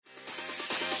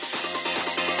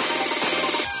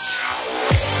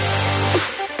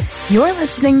You're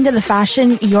listening to the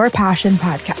Fashion Your Passion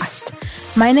podcast.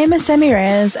 My name is Sammy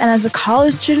Reyes, and as a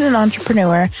college student and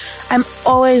entrepreneur, I'm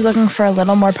always looking for a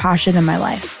little more passion in my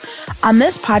life. On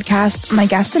this podcast, my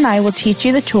guests and I will teach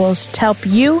you the tools to help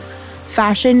you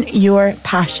fashion your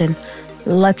passion.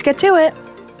 Let's get to it.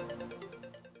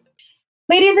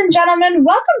 Ladies and gentlemen,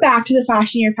 welcome back to the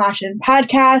Fashion Your Passion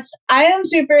podcast. I am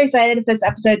super excited for this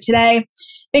episode today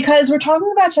because we're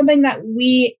talking about something that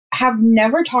we have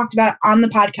never talked about on the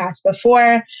podcast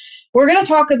before. We're going to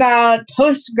talk about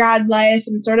post-grad life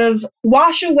and sort of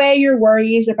wash away your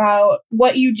worries about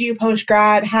what you do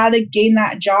post-grad, how to gain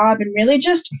that job, and really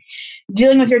just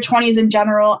dealing with your 20s in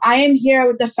general. I am here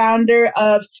with the founder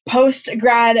of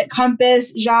Post-Grad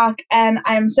Compass, Jacques, and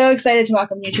I'm so excited to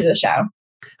welcome you to the show.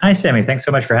 Hi, Sammy. Thanks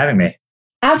so much for having me.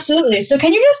 Absolutely. So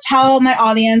can you just tell my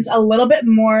audience a little bit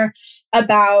more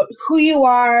about who you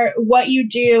are, what you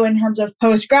do in terms of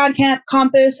post-grad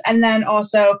Compass, and then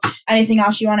also anything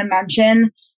else you want to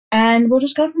mention, and we'll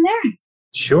just go from there.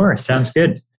 Sure. Sounds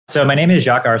good. So my name is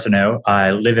Jacques Arsenault.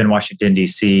 I live in Washington,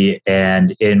 D.C.,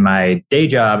 and in my day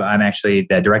job, I'm actually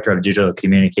the Director of Digital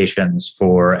Communications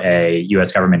for a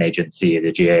U.S. government agency,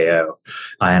 the GAO.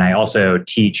 And I also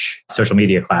teach social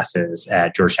media classes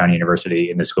at Georgetown University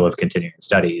in the School of Continuing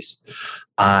Studies.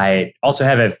 I also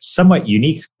have a somewhat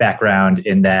unique background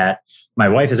in that my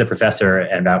wife is a professor,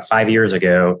 and about 5 years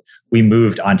ago, we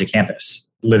moved onto campus,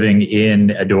 living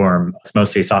in a dorm. It's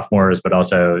mostly sophomores, but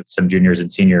also some juniors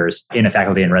and seniors in a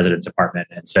faculty and residence apartment.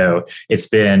 And so it's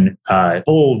been a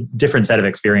whole different set of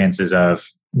experiences of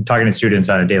talking to students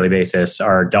on a daily basis.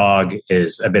 Our dog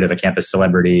is a bit of a campus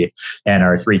celebrity, and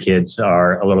our 3 kids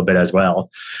are a little bit as well.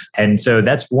 And so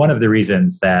that's one of the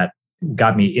reasons that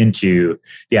got me into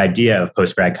the idea of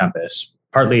Post-Grad Compass,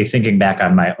 partly thinking back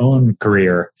on my own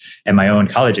career and my own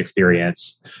college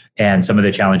experience and some of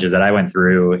the challenges that I went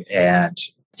through and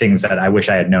things that I wish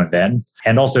I had known then.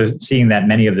 And also seeing that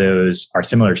many of those are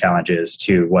similar challenges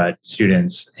to what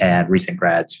students and recent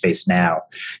grads face now.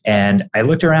 And I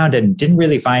looked around and didn't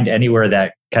really find anywhere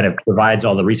that kind of provides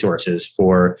all the resources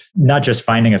for not just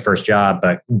finding a first job,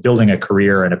 but building a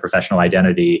career and a professional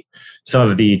identity, some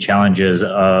of the challenges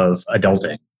of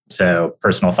adulting. So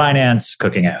personal finance,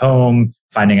 cooking at home,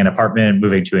 finding an apartment,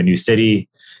 moving to a new city,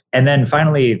 and then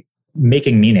finally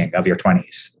making meaning of your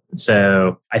 20s.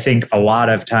 So I think a lot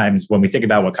of times when we think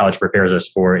about what college prepares us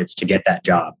for, it's to get that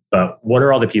job. But what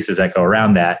are all the pieces that go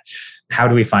around that? How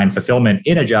do we find fulfillment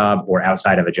in a job or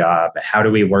outside of a job? How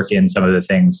do we work in some of the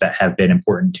things that have been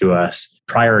important to us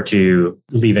prior to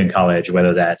leaving college,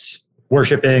 whether that's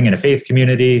worshiping in a faith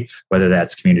community, whether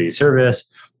that's community service,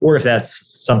 or if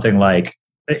that's something like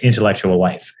intellectual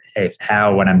life?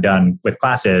 How, when I'm done with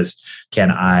classes,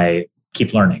 can I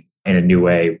keep learning in a new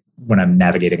way when I'm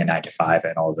navigating a 9-to-5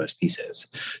 and all of those pieces?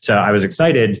 So I was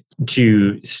excited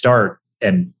to start.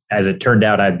 And as it turned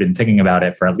out, I'd been thinking about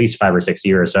it for at least 5 or 6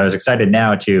 years. So I was excited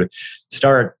now to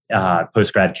start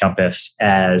Post-Grad Compass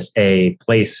as a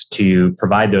place to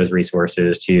provide those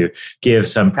resources, to give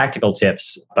some practical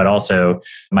tips, but also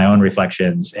my own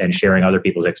reflections and sharing other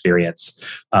people's experience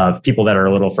of people that are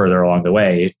a little further along the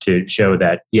way to show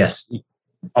that, yes,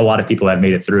 a lot of people have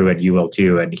made it through and you will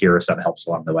too. And here are some helps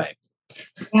along the way.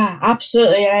 Yeah,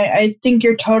 absolutely. I think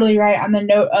you're totally right on the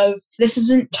note of this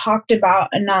isn't talked about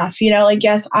enough.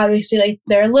 Yes, obviously,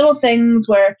 there are little things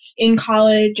where in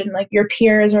college and your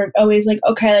peers are always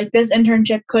okay, this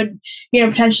internship could,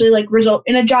 potentially result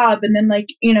in a job. And then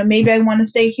maybe I want to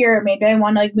stay here. Maybe I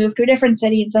want to move to a different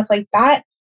city and stuff like that.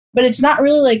 But it's not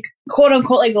really quote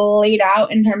unquote laid out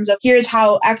in terms of here's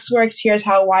how X works, here's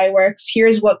how Y works,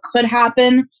 here's what could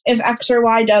happen if X or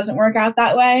Y doesn't work out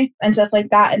that way and stuff like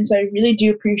that. And so I really do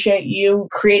appreciate you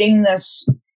creating this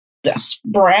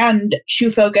brand to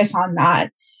focus on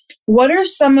that. What are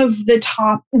some of the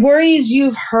top worries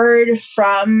you've heard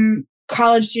from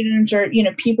college students or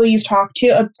people you've talked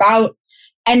to about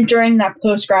entering that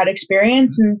post-grad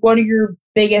experience? And what are your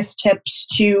biggest tips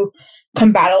to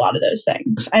combat a lot of those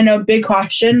things? I know, big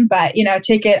question, but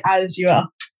take it as you will.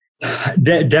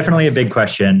 Definitely a big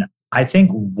question. I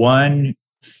think one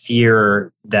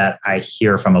fear that I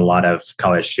hear from a lot of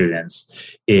college students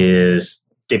is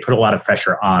they put a lot of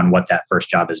pressure on what that first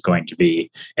job is going to be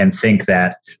and think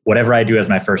that whatever I do as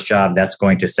my first job, that's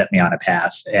going to set me on a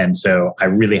path. And so I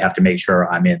really have to make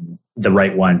sure I'm in the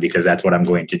right one because that's what I'm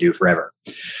going to do forever.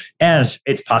 And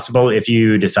it's possible if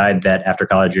you decide that after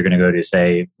college, you're going to go to,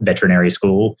 say, veterinary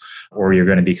school, or you're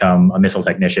going to become a missile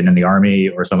technician in the Army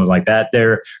or something like that.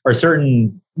 There are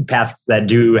certain paths that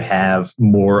do have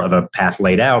more of a path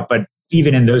laid out, but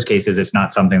even in those cases, it's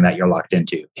not something that you're locked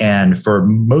into. And for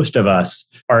most of us,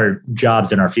 our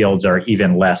jobs in our fields are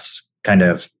even less kind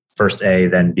of first A,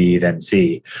 then B, then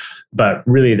C. But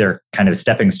really, they're kind of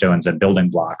stepping stones and building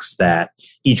blocks that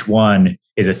each one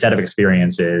is a set of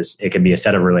experiences. It can be a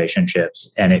set of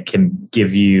relationships, and it can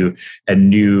give you a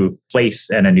new place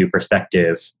and a new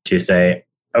perspective to say,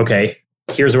 okay,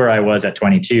 here's where I was at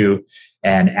 22.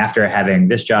 And after having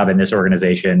this job in this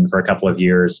organization for a couple of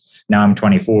years, now I'm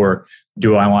 24.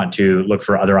 Do I want to look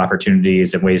for other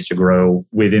opportunities and ways to grow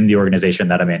within the organization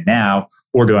that I'm in now?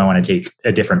 Or do I want to take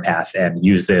a different path and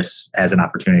use this as an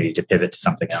opportunity to pivot to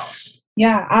something else?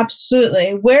 Yeah,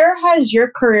 absolutely. Where has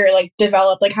your career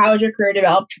developed? How has your career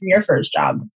developed from your first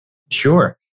job?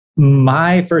 Sure.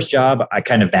 My first job, I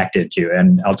kind of backed into,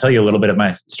 and I'll tell you a little bit of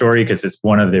my story because it's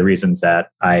one of the reasons that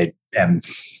I am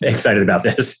excited about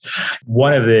this.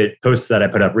 One of the posts that I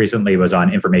put up recently was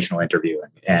on informational interviewing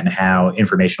and how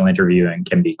informational interviewing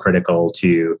can be critical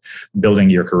to building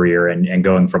your career and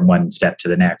going from one step to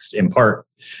the next. In part,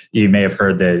 you may have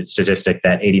heard the statistic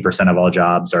that 80% of all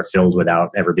jobs are filled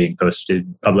without ever being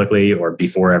posted publicly or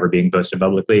before ever being posted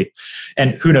publicly.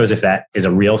 And who knows if that is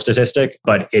a real statistic,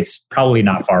 but it's probably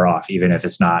not far off, even if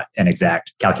it's not an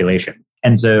exact calculation.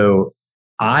 And so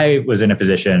I was in a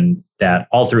position that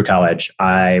all through college,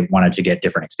 I wanted to get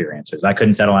different experiences. I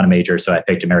couldn't settle on a major, so I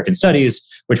picked American Studies,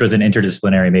 which was an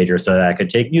interdisciplinary major so that I could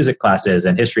take music classes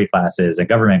and history classes and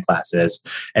government classes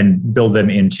and build them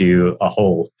into a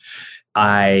whole.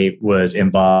 I was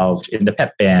involved in the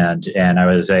pep band, and I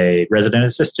was a resident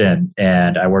assistant,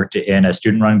 and I worked in a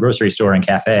student-run grocery store and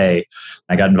cafe.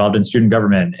 I got involved in student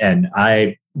government, and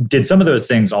I did some of those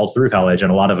things all through college,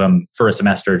 and a lot of them for a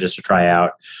semester just to try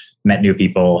out, met new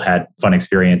people, had fun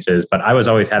experiences. But I was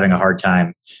always having a hard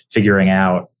time figuring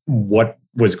out what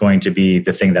was going to be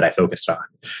the thing that I focused on.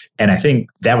 And I think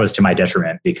that was to my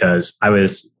detriment because I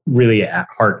was really at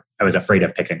heart, I was afraid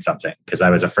of picking something because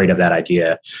I was afraid of that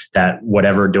idea that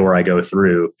whatever door I go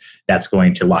through, that's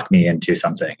going to lock me into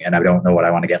something. And I don't know what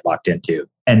I want to get locked into.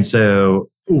 And so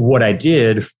what I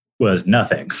did was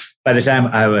nothing. By the time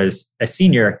I was a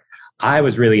senior, I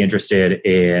was really interested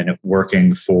in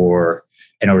working for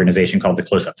an organization called the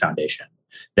Close Up Foundation.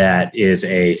 That is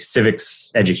a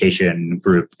civics education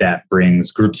group that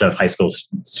brings groups of high school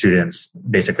students,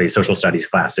 basically social studies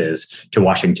classes, to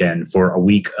Washington for a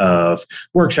week of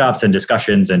workshops and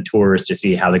discussions and tours to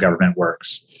see how the government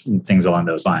works, and things along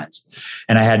those lines.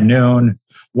 And I had known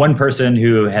one person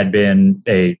who had been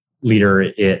a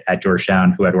leader at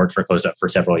Georgetown who had worked for Close Up for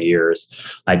several years.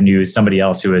 I knew somebody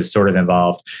else who was sort of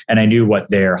involved, and I knew what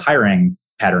their hiring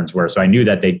patterns were. So I knew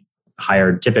that they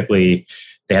hired typically,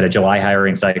 they had a July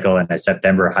hiring cycle and a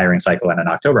September hiring cycle and an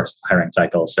October hiring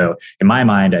cycle. So in my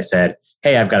mind, I said,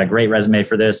 hey, I've got a great resume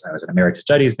for this. I was an American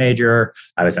Studies major.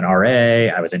 I was an RA.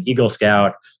 I was an Eagle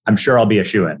Scout. I'm sure I'll be a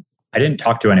shoo-in. I didn't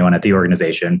talk to anyone at the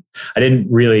organization. I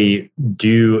didn't really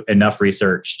do enough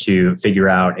research to figure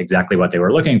out exactly what they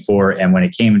were looking for. And when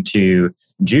it came to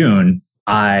June,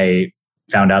 I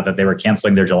found out that they were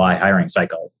canceling their July hiring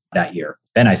cycle that year.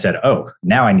 Then I said, oh,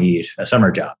 now I need a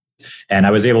summer job. And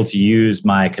I was able to use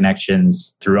my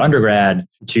connections through undergrad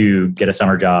to get a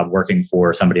summer job working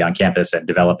for somebody on campus and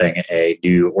developing a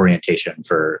new orientation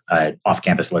for an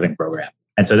off-campus living program.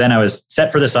 And so then I was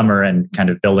set for the summer and kind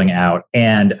of building out.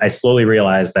 And I slowly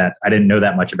realized that I didn't know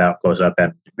that much about Close Up.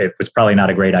 And it was probably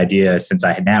not a great idea since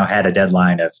I had now had a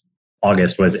deadline of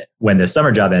August was when the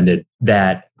summer job ended,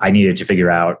 that I needed to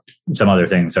figure out some other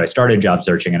things. So I started job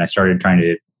searching and I started trying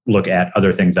to look at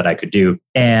other things that I could do.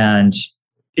 And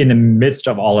in the midst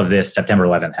of all of this, September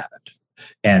 11th happened.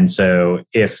 And so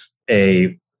if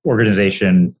a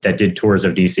organization that did tours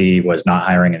of DC was not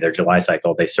hiring in their July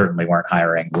cycle, they certainly weren't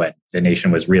hiring when the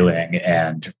nation was reeling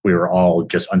and we were all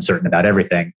just uncertain about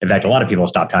everything. In fact, a lot of people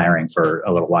stopped hiring for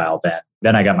a little while then.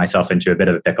 Then I got myself into a bit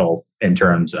of a pickle in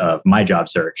terms of my job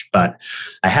search, but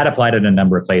I had applied at a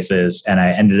number of places and I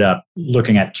ended up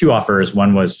looking at two offers.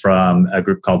 One was from a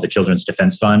group called the Children's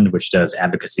Defense Fund, which does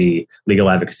advocacy, legal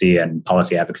advocacy and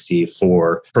policy advocacy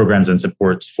for programs and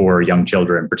supports for young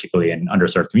children, particularly in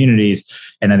underserved communities.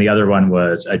 And then the other one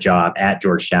was a job at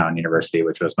Georgetown University,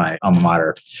 which was my alma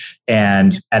mater.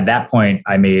 And at that point,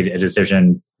 I made a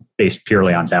decision based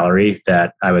purely on salary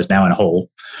that I was now in a hole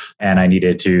and I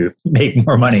needed to make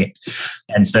more money.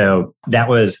 And so that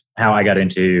was how I got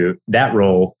into that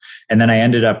role. And then I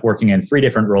ended up working in 3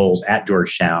 different roles at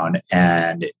Georgetown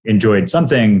and enjoyed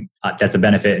something that's a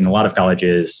benefit in a lot of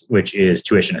colleges, which is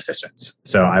tuition assistance.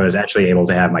 So I was actually able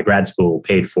to have my grad school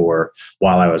paid for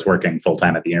while I was working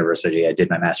full-time at the university. I did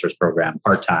my master's program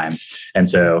part-time. And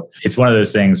so it's one of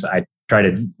those things I try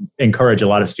to encourage a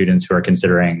lot of students who are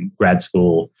considering grad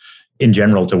school in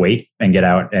general to wait and get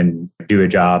out and do a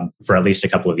job for at least a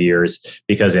couple of years,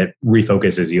 because it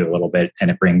refocuses you a little bit and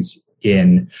it brings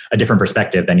in a different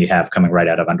perspective than you have coming right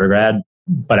out of undergrad.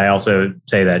 But I also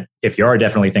say that if you are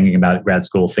definitely thinking about grad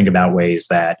school, think about ways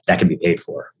that can be paid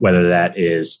for, whether that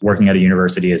is working at a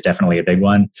university is definitely a big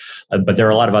one. But there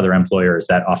are a lot of other employers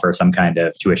that offer some kind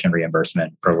of tuition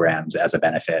reimbursement programs as a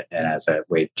benefit and as a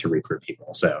way to recruit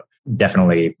people. So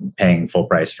definitely paying full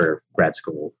price for grad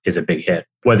school is a big hit,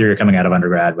 whether you're coming out of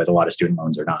undergrad with a lot of student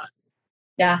loans or not.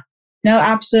 Yeah, no,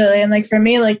 absolutely. And for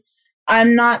me,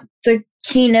 I'm not the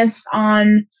keenest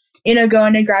on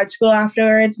going to grad school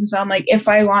afterwards. And so I'm if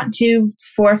I want to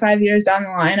 4 or 5 years down the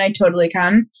line, I totally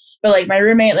can. But my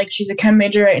roommate, she's a chem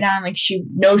major right now, and she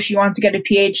knows she wants to get a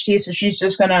PhD. So she's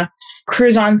just going to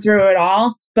cruise on through it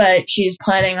all. But she's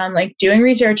planning on doing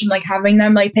research and having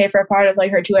them pay for a part of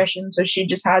her tuition. So she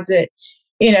just has it,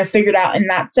 figured out in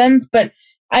that sense. But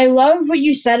I love what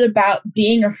you said about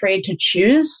being afraid to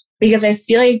choose, because I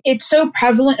feel like it's so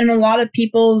prevalent in a lot of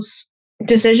people's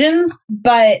decisions.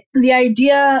 But the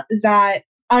idea that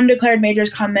undeclared majors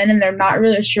come in and they're not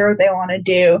really sure what they want to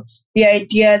do, the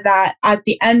idea that at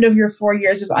the end of your 4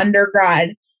 years of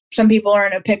undergrad, some people are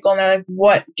in a pickle and they're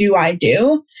what do I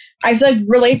do? I feel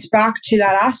relates back to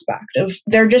that aspect of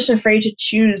they're just afraid to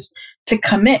choose to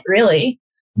commit, really.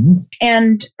 Mm-hmm.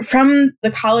 And from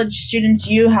the college students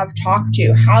you have talked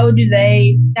to, how do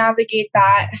they navigate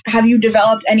that? Have you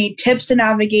developed any tips to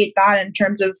navigate that in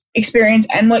terms of experience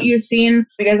and what you've seen?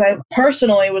 Because I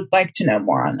personally would like to know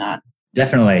more on that.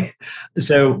 Definitely.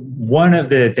 So one of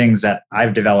the things that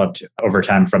I've developed over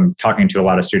time from talking to a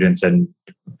lot of students and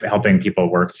helping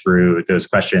people work through those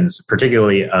questions,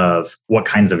 particularly of what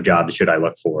kinds of jobs should I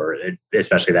look for,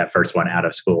 especially that first one out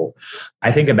of school,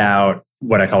 I think about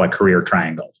what I call a career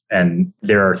triangle. And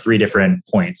there are 3 different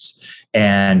points.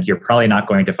 And you're probably not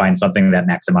going to find something that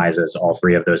maximizes all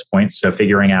 3 of those points. So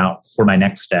figuring out for my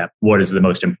next step, what is the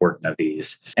most important of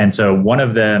these? And so one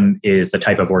of them is the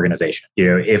type of organization.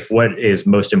 If what is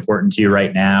most important to you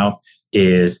right now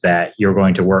is that you're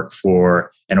going to work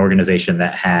for an organization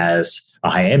that has a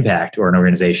high impact, or an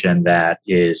organization that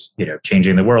is,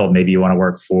 changing the world. Maybe you want to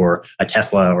work for a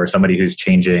Tesla or somebody who's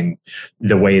changing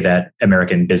the way that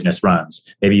American business runs.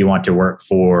 Maybe you want to work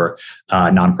for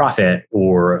a nonprofit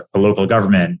or a local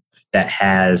government that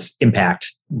has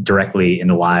impact directly in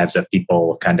the lives of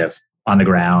people kind of on the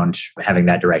ground, having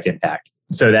that direct impact.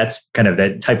 So that's kind of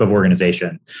the type of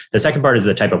organization. The second part is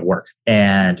the type of work.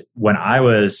 And when I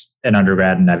was an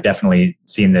undergrad, and I've definitely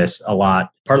seen this a lot,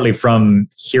 partly from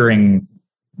hearing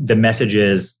the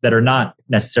messages that are not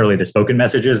necessarily the spoken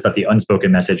messages, but the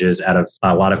unspoken messages out of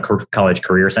a lot of college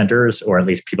career centers, or at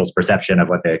least people's perception of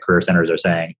what the career centers are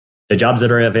saying. The jobs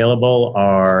that are available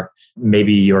are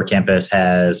maybe your campus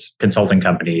has consulting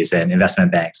companies and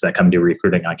investment banks that come do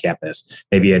recruiting on campus.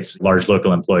 Maybe it's large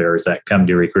local employers that come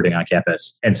do recruiting on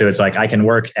campus. And so it's I can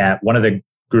work at one of the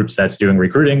groups that's doing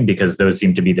recruiting because those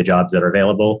seem to be the jobs that are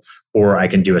available, or I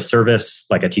can do a service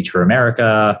like a Teach for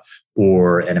America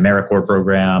or an AmeriCorps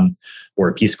program or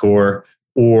a Peace Corps,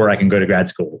 or I can go to grad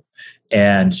school.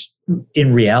 And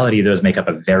in reality, those make up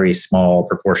a very small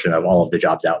proportion of all of the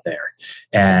jobs out there.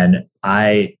 And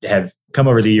I have come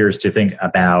over the years to think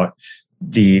about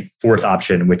the fourth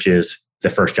option, which is the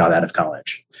first job out of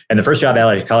college. And the first job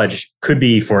out of college could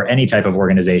be for any type of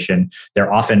organization.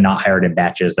 They're often not hired in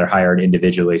batches, they're hired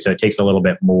individually. So it takes a little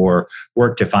bit more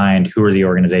work to find who are the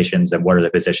organizations and what are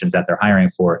the positions that they're hiring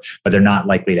for, but they're not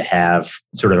likely to have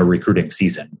sort of a recruiting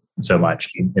season so much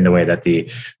in the way that the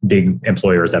big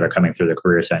employers that are coming through the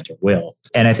career center will.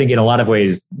 And I think in a lot of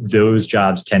ways, those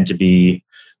jobs tend to be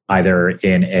either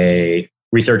in a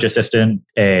research assistant,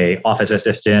 a office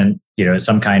assistant,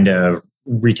 some kind of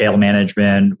retail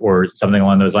management or something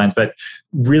along those lines. But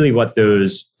really what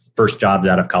those first jobs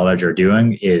out of college are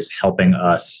doing is helping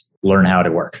us learn how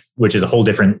to work, which is a whole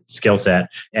different skill set.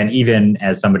 And even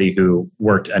as somebody who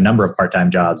worked a number of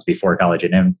part-time jobs before college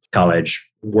and in college,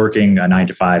 working a 9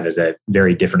 to 5 is a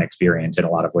very different experience in a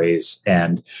lot of ways.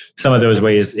 And some of those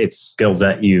ways, it's skills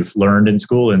that you've learned in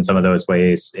school. And some of those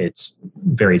ways, it's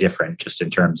very different just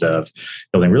in terms of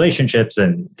building relationships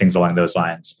and things along those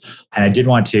lines. And I did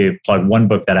want to plug one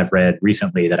book that I've read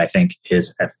recently that I think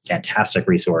is a fantastic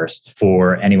resource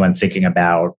for anyone thinking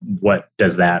about what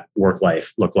does that work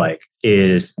life look like,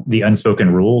 is The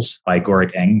Unspoken Rules by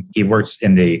Gorick Eng. He works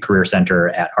in the Career Center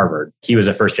at Harvard. He was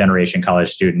a first-generation college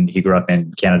student. He grew up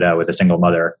in Canada with a single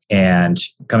mother. And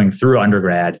coming through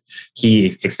undergrad,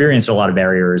 he experienced a lot of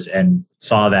barriers and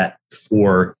saw that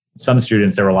for some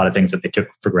students, there were a lot of things that they took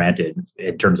for granted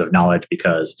in terms of knowledge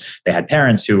because they had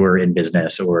parents who were in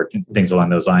business or things along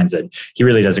those lines. And he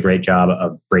really does a great job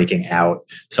of breaking out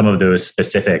some of those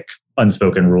specific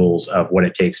unspoken rules of what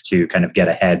it takes to kind of get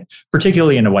ahead,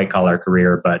 particularly in a white collar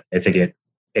career. But I think it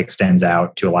extends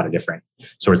out to a lot of different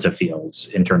sorts of fields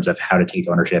in terms of how to take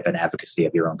ownership and advocacy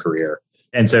of your own career.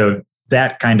 And so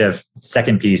that kind of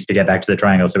second piece, to get back to the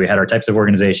triangle. So we had our types of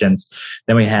organizations,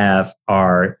 then we have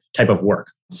our type of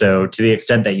work. So to the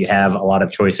extent that you have a lot of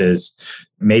choices,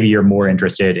 maybe you're more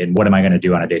interested in what am I going to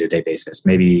do on a day-to-day basis?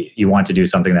 Maybe you want to do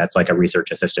something that's like a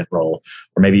research assistant role,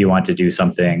 or maybe you want to do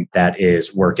something that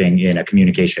is working in a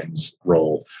communications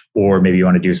role, or maybe you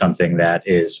want to do something that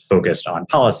is focused on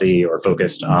policy or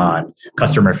focused on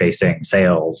customer-facing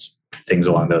sales, things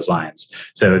along those lines.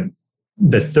 So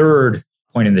the third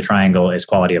point in the triangle is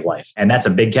quality of life. And that's a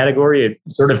big category. It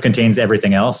sort of contains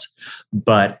everything else,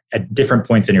 but at different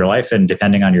points in your life and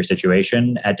depending on your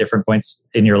situation at different points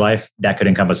in your life, that could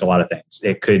encompass a lot of things.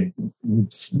 It could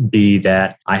be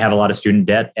that I have a lot of student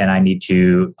debt and I need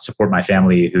to support my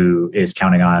family who is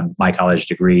counting on my college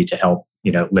degree to help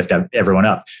lift everyone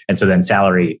up. And so then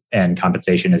salary and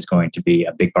compensation is going to be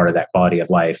a big part of that quality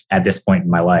of life at this point in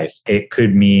my life. It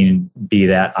could be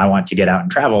that I want to get out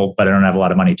and travel, but I don't have a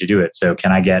lot of money to do it. So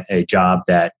can I get a job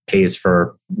that pays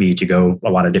for me to go a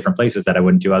lot of different places that I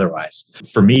wouldn't do otherwise?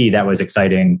 For me, that was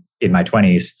exciting in my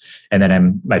 20s. And then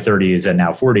in my 30s and now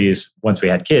 40s, once we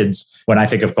had kids, when I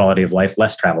think of quality of life,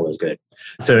 less travel is good.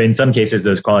 So in some cases,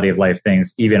 those quality of life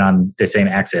things, even on the same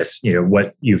axis,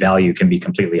 what you value can be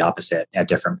completely opposite at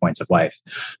different points of life.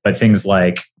 But things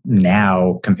like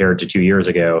now compared to 2 years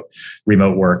ago,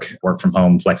 remote work from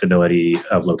home, flexibility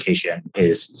of location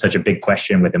is such a big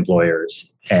question with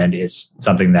employers. And it's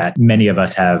something that many of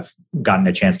us have gotten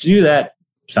a chance to do that.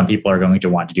 Some people are going to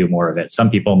want to do more of it. Some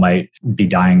people might be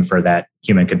dying for that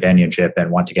human companionship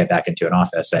and want to get back into an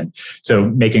office. And so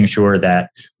making sure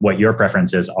that what your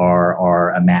preferences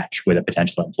are a match with a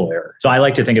potential employer. So I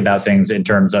like to think about things in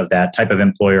terms of that type of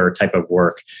employer, type of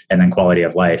work, and then quality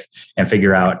of life, and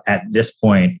figure out at this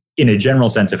point, in a general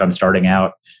sense, if I'm starting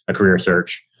out a career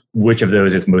search, which of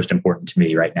those is most important to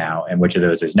me right now and which of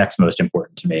those is next most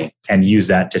important to me, and use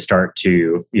that to start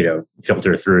to,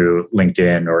 filter through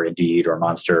LinkedIn or Indeed or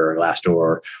Monster or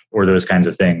Glassdoor or those kinds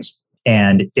of things.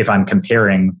 And if I'm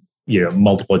comparing,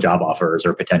 multiple job offers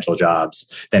or potential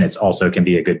jobs, then it's also can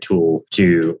be a good tool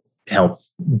to help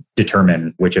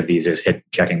determine which of these is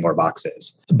checking more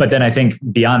boxes. But then I think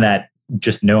beyond that,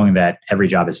 just knowing that every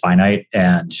job is finite,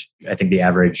 and I think the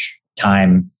average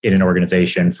time in an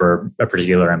organization for a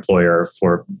particular employer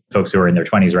for folks who are in their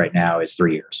 20s right now is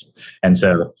 3 years. And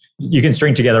so you can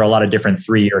string together a lot of different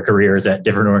 3-year careers at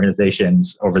different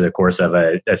organizations over the course of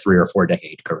a 3 or 4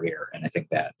 decade career. And I think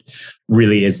that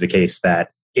really is the case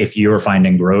that if you're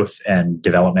finding growth and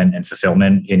development and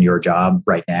fulfillment in your job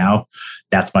right now,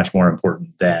 that's much more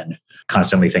important than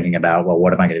constantly thinking about, well,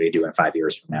 what am I going to be doing 5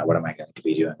 years from now? What am I going to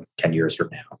be doing 10 years from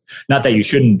now? Not that you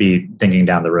shouldn't be thinking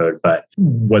down the road, but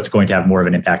what's going to have more of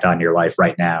an impact on your life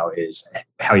right now is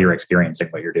how you're experiencing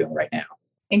what you're doing right now.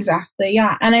 Exactly.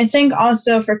 Yeah. And I think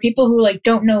also for people who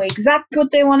don't know exactly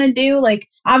what they want to do,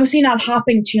 obviously not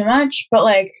hopping too much,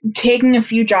 but taking a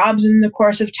few jobs in the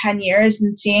course of 10 years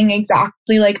and seeing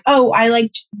exactly oh, I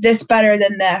liked this better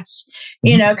than this,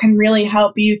 can really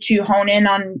help you to hone in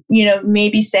on,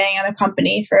 maybe staying at a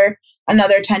company for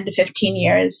another 10 to 15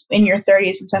 years in your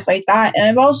 30s and stuff like that. And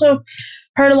I've also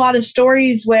heard a lot of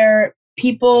stories where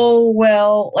people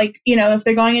will if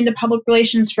they're going into public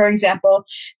relations, for example,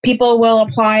 people will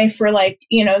apply for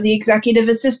the executive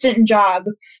assistant job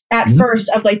at first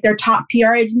of their top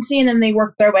PR agency, and then they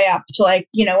work their way up to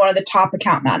one of the top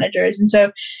account managers. And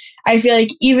so I feel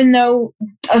even though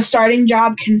a starting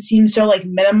job can seem so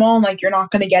minimal, you're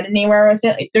not going to get anywhere with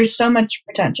it, there's so much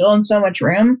potential and so much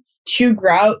room to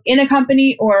grow in a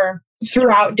company or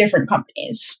throughout different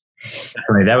companies.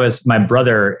 Definitely. That was my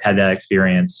brother had that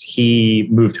experience. He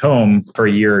moved home for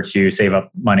a year to save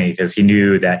up money because he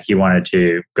knew that he wanted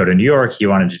to go to New York. He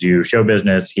wanted to do show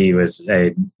business. He was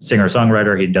a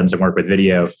singer-songwriter. He'd done some work with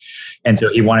video. And so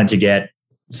he wanted to get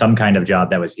some kind of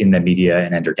job that was in the media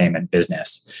and entertainment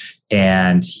business.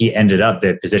 And he ended up,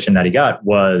 the position that he got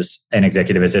was an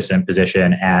executive assistant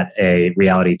position at a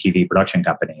reality TV production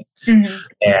company. Mm-hmm.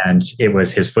 And it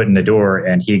was his foot in the door,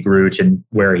 and he grew to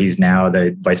where he's now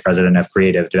the vice president of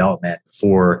creative development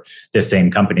for this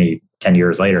same company 10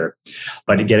 years later.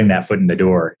 But getting that foot in the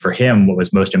door, for him, what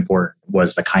was most important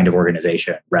was the kind of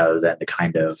organization rather than the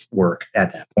kind of work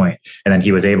at that point. And then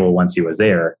he was able, once he was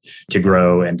there, to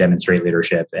grow and demonstrate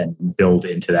leadership and build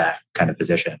into that kind of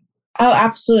position. Oh,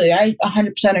 absolutely. I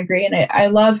 100% agree. And I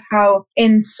love how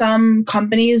in some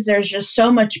companies, there's just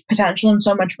so much potential and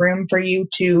so much room for you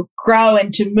to grow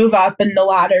and to move up in the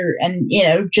ladder and,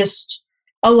 just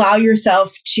allow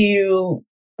yourself to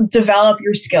develop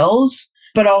your skills,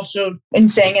 but also in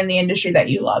staying in the industry that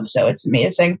you love. So it's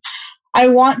amazing. I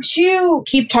want to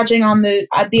keep touching on the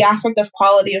aspect of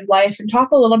quality of life and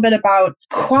talk a little bit about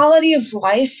quality of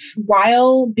life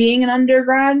while being an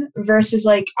undergrad versus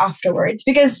like afterwards.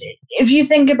 Because if you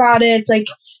think about it, it's like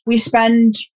we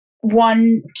spend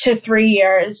 1 to 3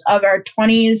 years of our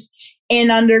 20s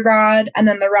in undergrad, and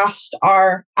then the rest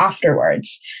are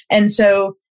afterwards. And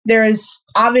so there's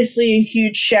obviously a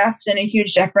huge shift and a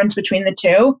huge difference between the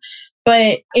two.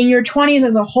 But in your 20s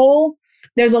as a whole,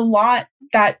 there's a lot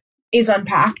that is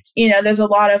unpacked. There's a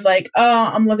lot of like,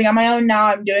 oh, I'm living on my own now.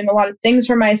 I'm doing a lot of things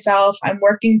for myself. I'm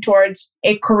working towards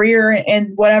a career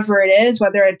in whatever it is,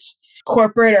 whether it's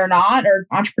corporate or not, or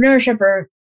entrepreneurship, or,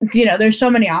 there's so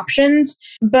many options.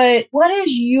 But what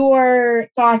is your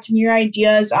thoughts and your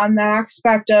ideas on that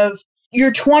aspect of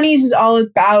your 20s is all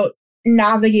about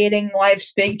navigating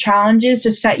life's big challenges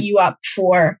to set you up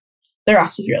for the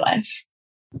rest of your life?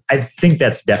 I think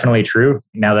that's definitely true.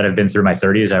 Now that I've been through my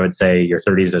 30s, I would say your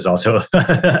 30s is also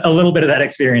a little bit of that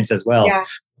experience as well. Yeah.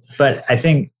 But I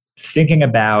think thinking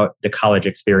about the college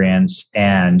experience,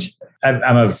 and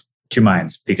I'm of two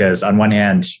minds, because on one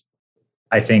hand,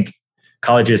 I think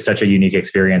college is such a unique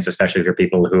experience, especially for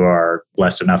people who are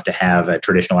blessed enough to have a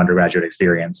traditional undergraduate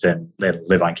experience and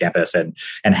live on campus and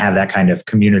have that kind of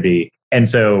community. And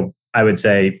so I would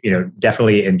say,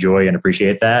 definitely enjoy and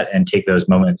appreciate that and take those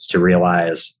moments to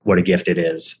realize what a gift it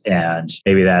is. And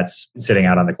maybe that's sitting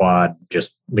out on the quad,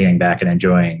 just leaning back and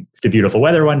enjoying the beautiful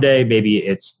weather one day. Maybe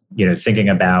it's, thinking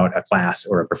about a class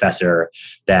or a professor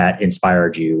that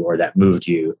inspired you or that moved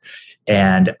you.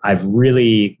 And I've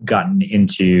really gotten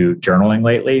into journaling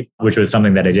lately, which was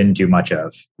something that I didn't do much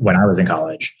of when I was in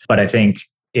college. But I think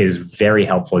is very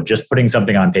helpful. Just putting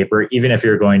something on paper, even if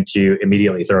you're going to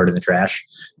immediately throw it in the trash,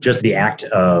 just the act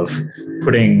of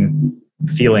putting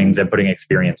feelings and putting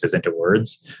experiences into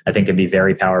words, I think can be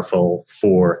very powerful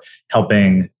for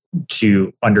helping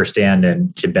to understand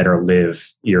and to better live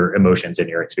your emotions and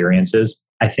your experiences.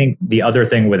 I think the other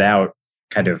thing, without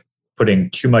kind of putting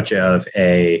too much of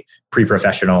a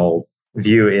pre-professional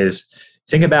view, is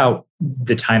think about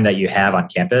the time that you have on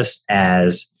campus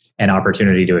as an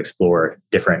opportunity to explore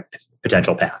different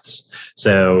potential paths.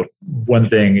 So one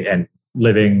thing, and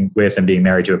living with and being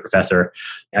married to a professor,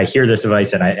 I hear this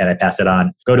advice and I pass it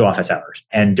on: go to office hours.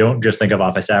 And don't just think of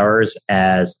office hours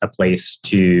as a place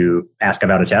to ask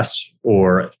about a test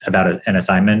or about an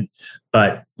assignment,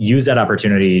 but use that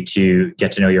opportunity to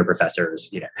get to know your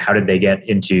professors. How did they get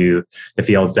into the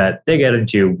fields that they get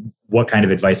into? What kind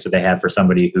of advice do they have for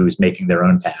somebody who's making their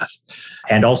own path?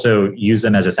 And also use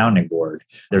them as a sounding board.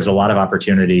 There's a lot of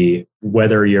opportunity,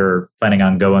 whether you're planning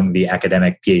on going the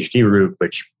academic PhD route,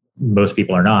 which most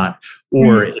people are not,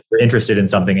 or if you're interested in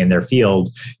something in their field,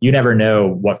 you never know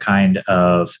what kind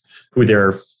of who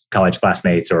their college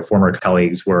classmates or former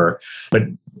colleagues were. But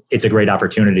it's a great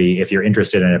opportunity, if you're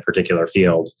interested in a particular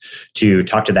field, to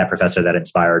talk to that professor that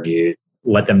inspired you,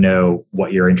 let them know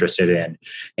what you're interested in,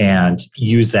 and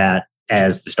use that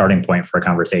as the starting point for a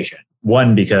conversation.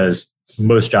 One, because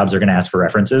most jobs are going to ask for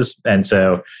references. And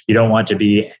so you don't want to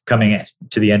be coming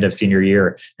to the end of senior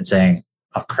year and saying,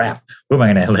 oh crap, who am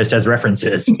I going to list as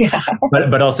references? Yeah.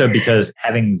 But also because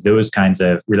having those kinds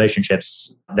of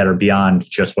relationships that are beyond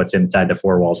just what's inside the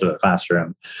four walls of the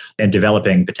classroom, and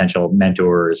developing potential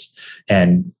mentors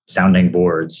and sounding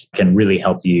boards can really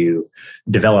help you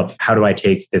develop, how do I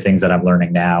take the things that I'm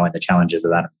learning now and the challenges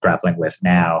that I'm grappling with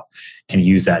now and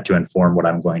use that to inform what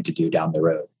I'm going to do down the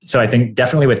road. So I think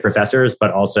definitely with professors,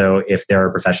 but also if there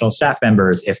are professional staff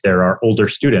members, if there are older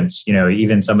students,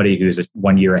 even somebody who's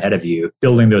 1 year ahead of you,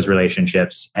 building those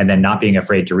relationships and then not being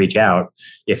afraid to reach out.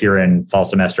 If you're in fall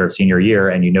semester of senior year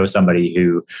and you know somebody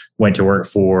who went to work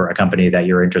for a company that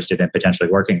you're interested in potentially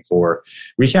working for,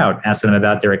 reach out, ask them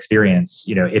about their experience.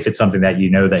 If it's something that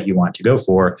that you want to go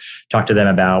for, talk to them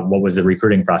about what was the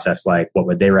recruiting process like, what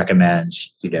would they recommend,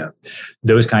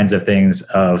 those kinds of things,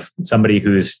 of somebody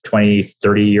who's 20,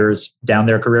 30 years down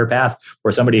their career path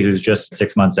or somebody who's just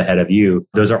 6 months ahead of you.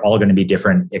 Those are all going to be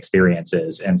different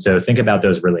experiences. And so think about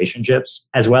those relationships,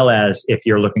 as well as if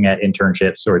you're looking at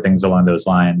internships or things along those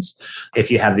lines.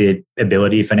 If you have the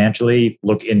ability financially,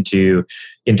 look into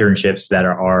internships that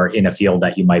are in a field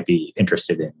that you might be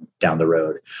interested in down the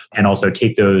road. And also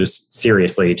take those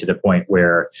seriously to the point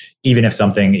where even if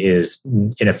something is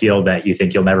in a field that you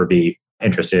think you'll never be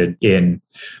interested in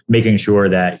making sure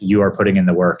that you are putting in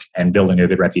the work and building a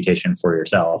good reputation for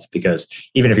yourself. Because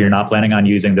even if you're not planning on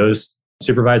using those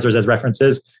supervisors as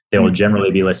references, they will generally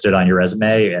be listed on your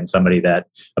resume and somebody that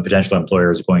a potential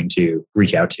employer is going to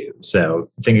reach out to. So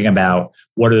thinking about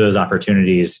what are those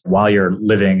opportunities while you're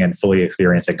living and fully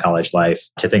experiencing college life,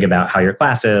 to think about how your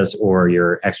classes or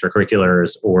your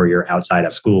extracurriculars or your outside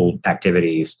of school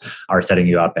activities are setting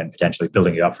you up and potentially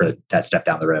building you up for that step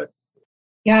down the road.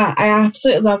 Yeah, I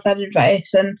absolutely love that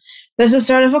advice. And this is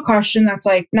sort of a question that's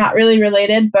like not really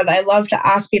related, but I love to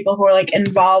ask people who are like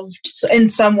involved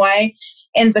in some way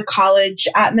in the college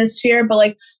atmosphere. But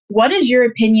like, what is your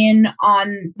opinion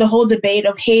on the whole debate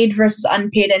of paid versus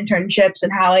unpaid internships,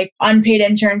 and how like unpaid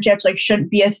internships like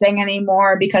shouldn't be a thing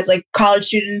anymore because like college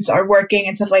students are working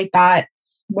and stuff like that?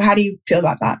 How do you feel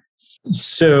about that?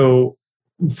 So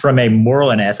from a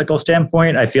moral and ethical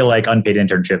standpoint, I feel like unpaid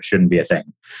internships shouldn't be a thing.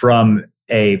 From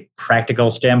a practical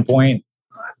standpoint,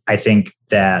 I think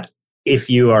that if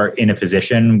you are in a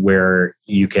position where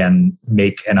you can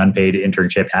make an unpaid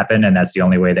internship happen, and that's the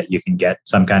only way that you can get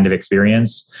some kind of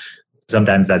experience,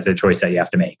 sometimes that's a choice that you have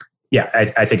to make. Yeah,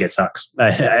 I think it sucks.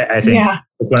 I think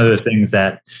it's one of those things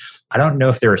that I don't know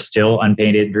if there are still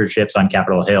unpaid internships on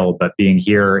Capitol Hill, but being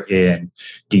here in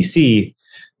DC,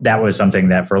 that was something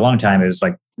that for a long time, it was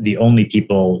like the only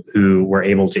people who were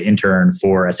able to intern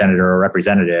for a senator or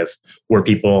representative were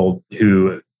people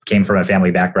who came from a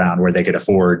family background where they could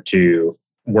afford to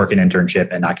work an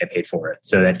internship and not get paid for it.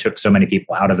 So that took so many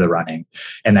people out of the running,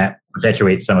 and that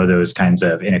perpetuates some of those kinds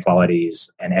of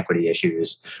inequalities and equity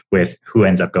issues with who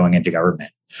ends up going into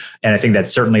government. And I think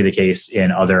that's certainly the case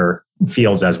in other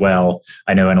fields as well.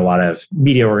 I know in a lot of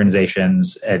media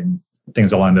organizations and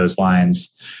things along those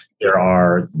lines, there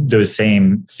are those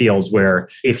same fields where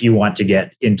if you want to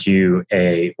get into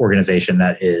a organization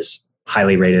that is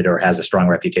highly rated or has a strong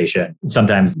reputation,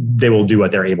 sometimes they will do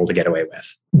what they're able to get away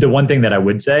with. The one thing that I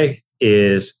would say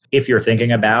is if you're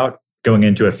thinking about going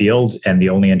into a field and the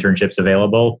only internships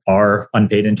available are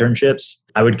unpaid internships,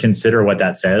 I would consider what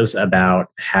that says about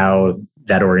how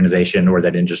that organization or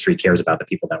that industry cares about the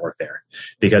people that work there.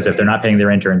 Because if they're not paying their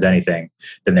interns anything,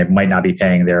 then they might not be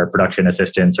paying their production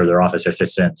assistants or their office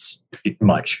assistants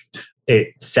much.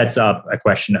 It sets up a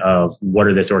question of what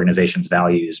are this organization's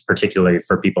values, particularly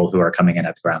for people who are coming in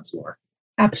at the ground floor.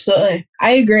 Absolutely.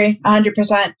 I agree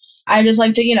 100%. I just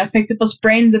like to, pick people's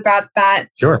brains about that.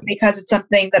 Sure. Because it's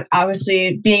something that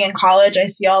obviously being in college, I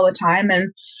see all the time.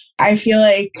 And I feel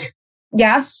like,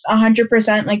 yes,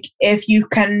 100%. Like if you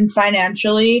can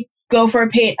financially go for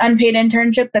a unpaid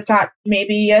internship that's at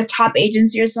maybe a top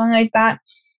agency or something like that,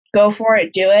 go for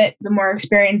it, do it. The more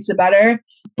experience, the better.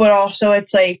 But also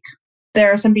it's like,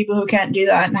 there are some people who can't do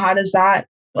that. And how does that,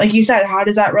 like you said, how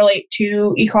does that relate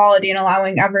to equality and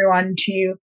allowing everyone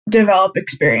to develop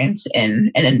experience in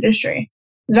an industry?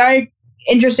 Very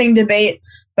interesting debate,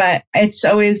 but it's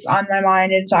always on my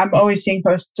mind, and so I'm always seeing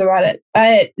posts about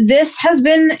it. This has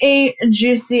been a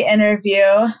juicy interview,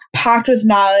 packed with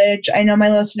knowledge. I know my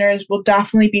listeners will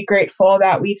definitely be grateful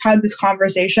that we've had this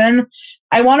conversation.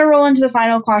 I want to roll into the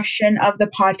final question of the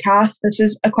podcast. This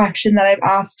is a question that I've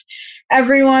asked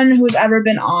everyone who's ever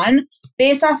been on.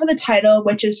 Based off of the title,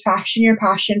 which is Fashion Your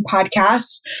Passion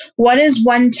Podcast, what is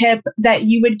one tip that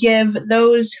you would give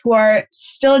those who are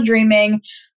still dreaming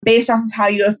based off of how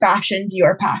you have fashioned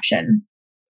your passion?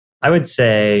 I would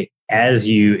say as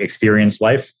you experience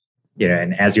life,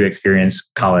 and as you experience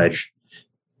college,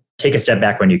 take a step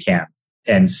back when you can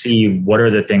and see what are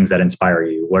the things that inspire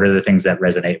you, what are the things that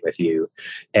resonate with you,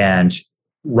 and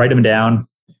write them down.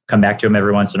 Come back to them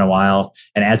every once in a while.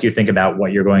 And as you think about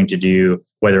what you're going to do,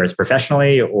 whether it's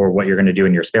professionally or what you're going to do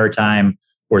in your spare time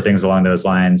or things along those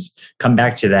lines, come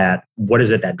back to that. What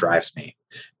is it that drives me?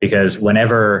 Because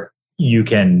whenever you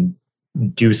can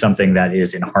do something that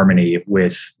is in harmony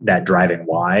with that driving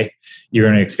why, you're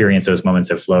going to experience those moments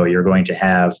of flow. You're going to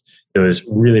have those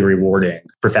really rewarding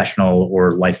professional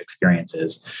or life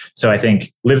experiences. So I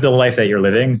think live the life that you're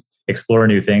living, explore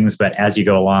new things, but as you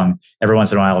go along, every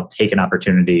once in a while, take an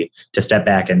opportunity to step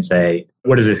back and say,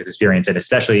 what is this experience? And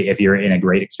especially if you're in a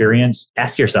great experience,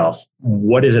 ask yourself,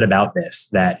 what is it about this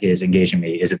that is engaging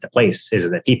me? Is it the place? Is it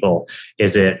the people?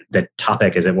 Is it the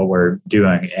topic? Is it what we're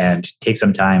doing? And take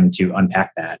some time to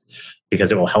unpack that,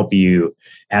 because it will help you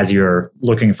as you're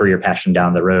looking for your passion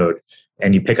down the road,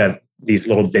 and you pick up these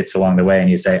little bits along the way and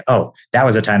you say, oh, that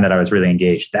was a time that I was really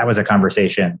engaged. That was a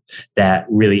conversation that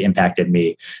really impacted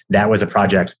me. That was a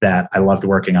project that I loved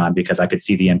working on because I could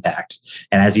see the impact.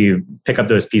 And as you pick up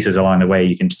those pieces along the way,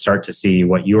 you can start to see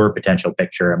what your potential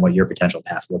picture and what your potential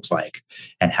path looks like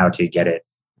and how to get it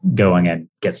going and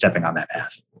get stepping on that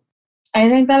path. I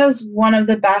think that is one of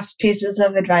the best pieces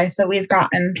of advice that we've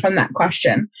gotten from that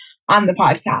question on the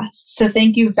podcast. So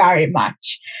thank you very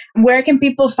much. Where can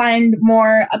people find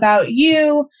more about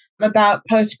you, about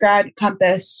Postgrad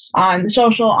Compass on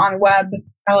social, on web?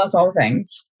 Tell us all the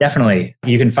things. Definitely.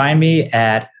 You can find me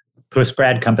at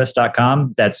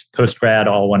postgradcompass.com. That's postgrad,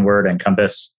 all one word, and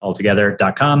compass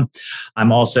altogether.com.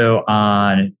 I'm also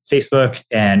on Facebook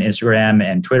and Instagram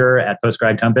and Twitter at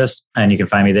Postgrad Compass, and you can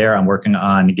find me there. I'm working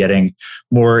on getting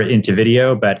more into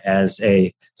video, but as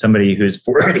somebody who's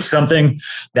 40-something,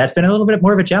 that's been a little bit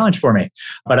more of a challenge for me.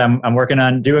 But I'm working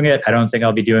on doing it. I don't think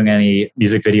I'll be doing any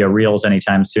music video reels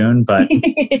anytime soon, but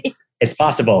it's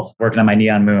possible, working on my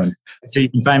Neon Moon. So you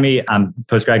can find me on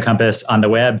Postgrad Compass on the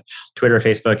web, Twitter,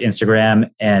 Facebook,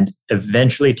 Instagram, and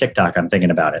eventually TikTok. I'm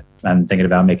thinking about it. I'm thinking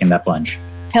about making that plunge.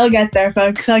 He'll get there,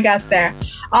 folks. He'll get there.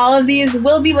 All of these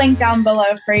will be linked down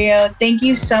below for you. Thank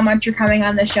you so much for coming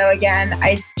on the show again.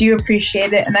 I do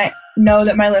appreciate it, and I know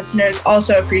that my listeners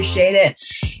also appreciate it.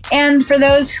 And for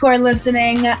those who are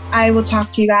listening, I will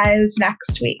talk to you guys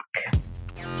next week.